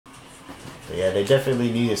But yeah, they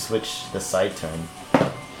definitely need to switch the side turn.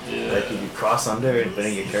 Yeah. Like if you cross under it, but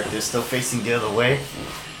then your character is still facing the other way.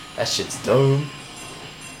 That shit's dumb.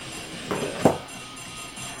 Yeah.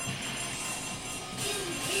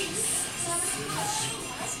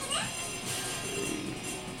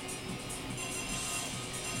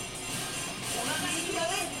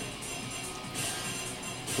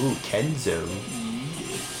 Ooh, Kenzo.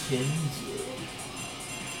 Kenzo.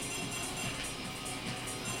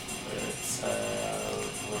 Let's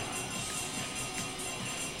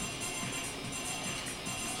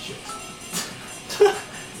shit.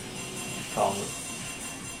 Problem with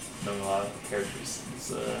knowing a lot of characters.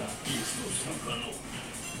 It's I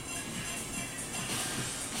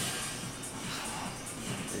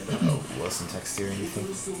don't know who else in text or anything.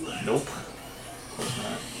 nope. Of course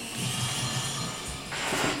not.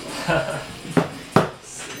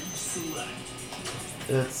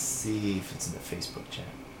 Let's see if it's in the Facebook chat.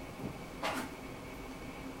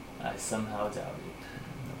 I somehow doubt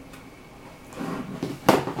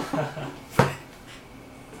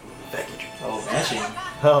Baggage. Oh, matching.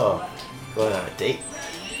 Oh, going on a date.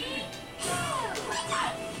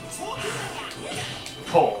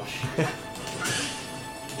 Oh, shit.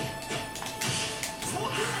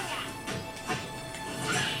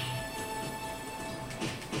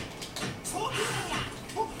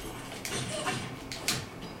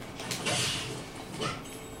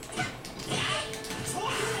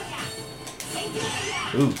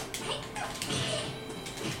 Ooh.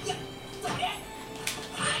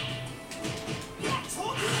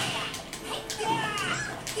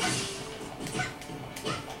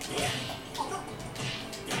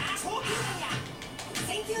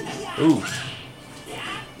 Ooh.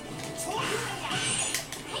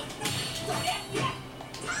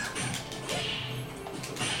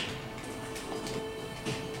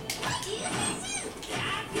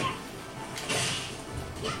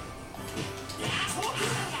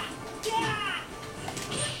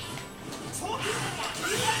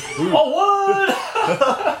 Ooh. Oh, what?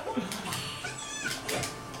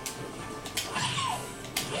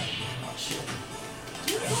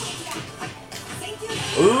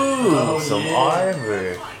 Ooh, Oh, some yeah.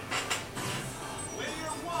 armor.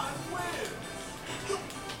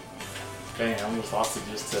 Dang, I almost lost it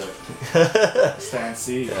just to stand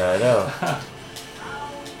C. Yeah, I know.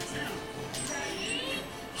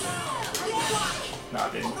 Nah, I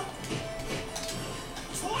didn't.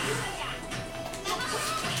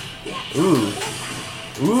 Ooh.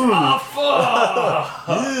 Ooh. Oh, fuck!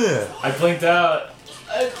 Yeah. I blinked out.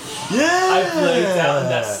 Yeah. I blinked out in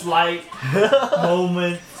that slight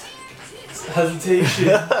moment. Hesitation.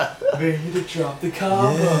 Ready to drop the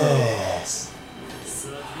combo. Yes.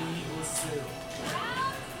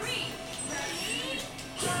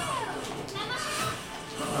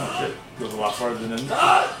 Oh, shit. Goes a lot farther than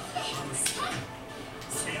that.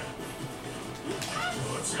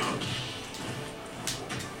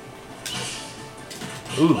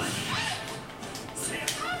 Ooh.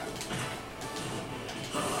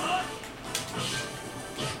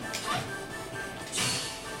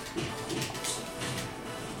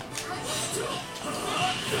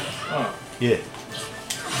 Oh. Yeah.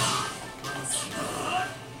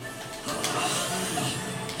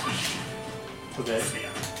 Okay.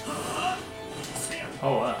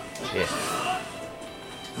 Oh, wow. Yeah.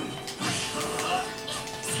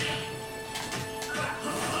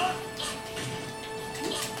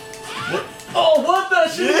 What? Oh, what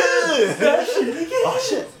that shit Yeah. again? That shit again? Oh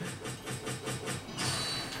shit.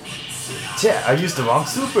 Yeah, I used the wrong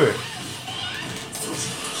super.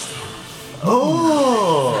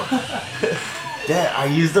 Oh. Dad, I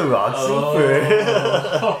used the wrong super.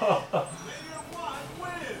 Oh.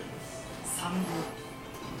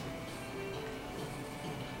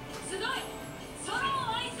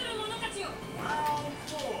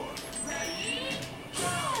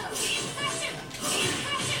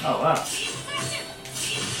 Oh, wow.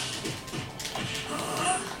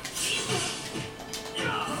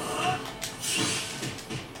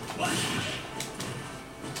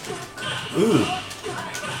 Ooh.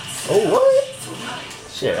 Oh what?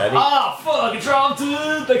 Shit, I didn't. Ah, fuck! It dropped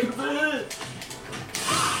it! They could have it!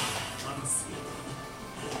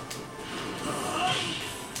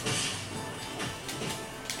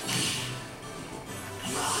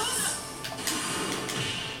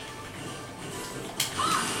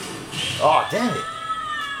 Oh damn it.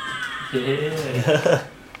 Yeah.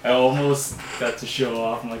 I almost got to show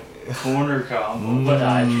off my corner combo, but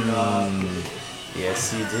I dropped.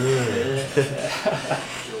 Yes, you did. Yeah.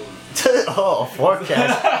 Oh,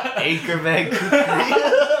 forecast. Anchorman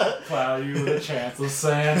Kukri. Cloud you with a chance of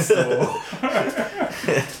sandstorm.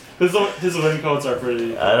 His win codes are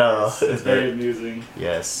pretty. I know. It's very amusing.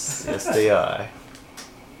 Yes, yes they are.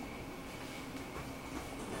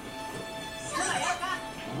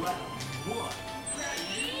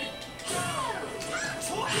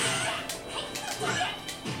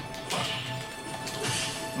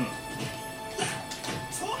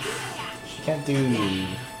 She can't do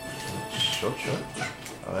short.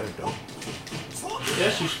 Oh, there we go.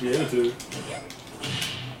 Yeah, she should be able to.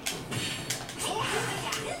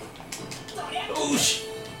 Oosh!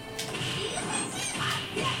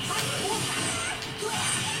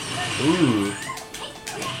 Ooh.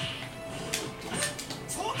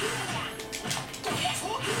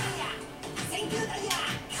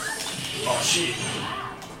 Oh shit!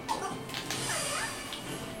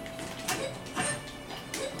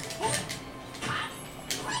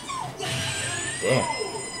 Damn.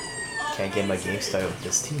 Can't get my game started with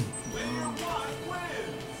this team.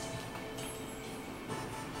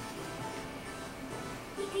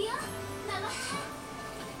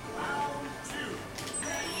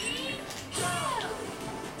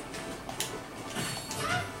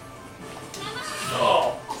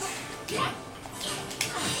 Oh!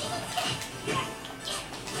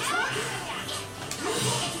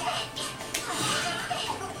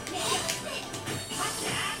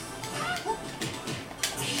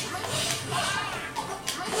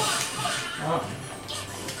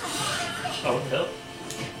 Oh, hell.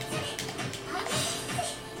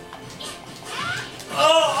 Oh!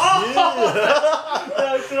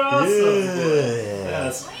 That's awesome! Yeah.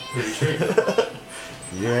 That's pretty tricky.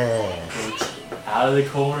 Yeah. Works out of the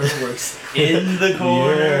corner, works in the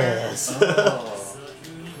corner. Yes. Oh.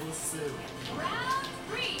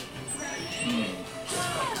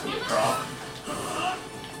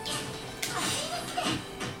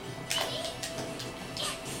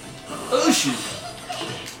 Oh shoot!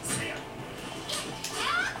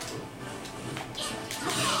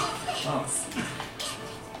 Oh.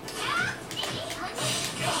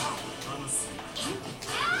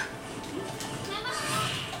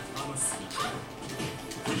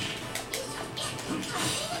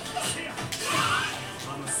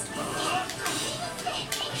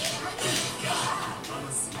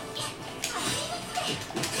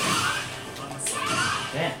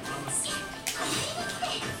 Damn.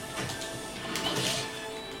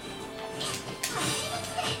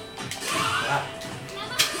 Wow.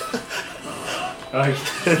 Alright.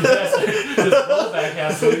 Just roll back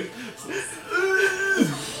halfway.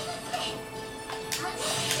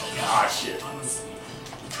 Ah, shit.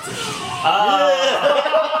 Ah!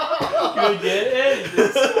 Couldn't get anything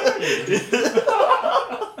started.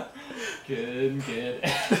 Couldn't get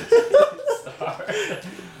anything started.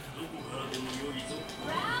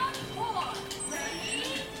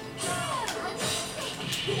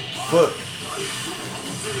 Fuck.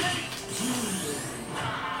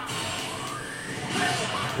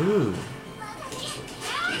 Ooh.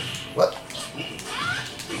 What?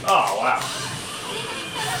 Oh, wow.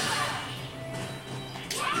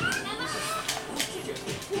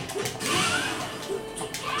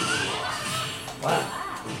 Wow.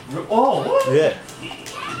 Oh, what? Yeah.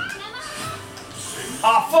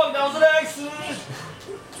 Ah, fuck, that was an accident!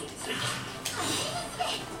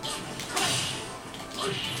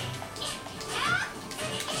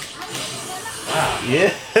 Wow.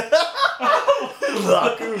 Yeah.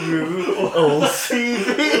 Locker room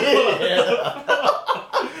OCV.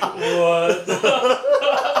 What the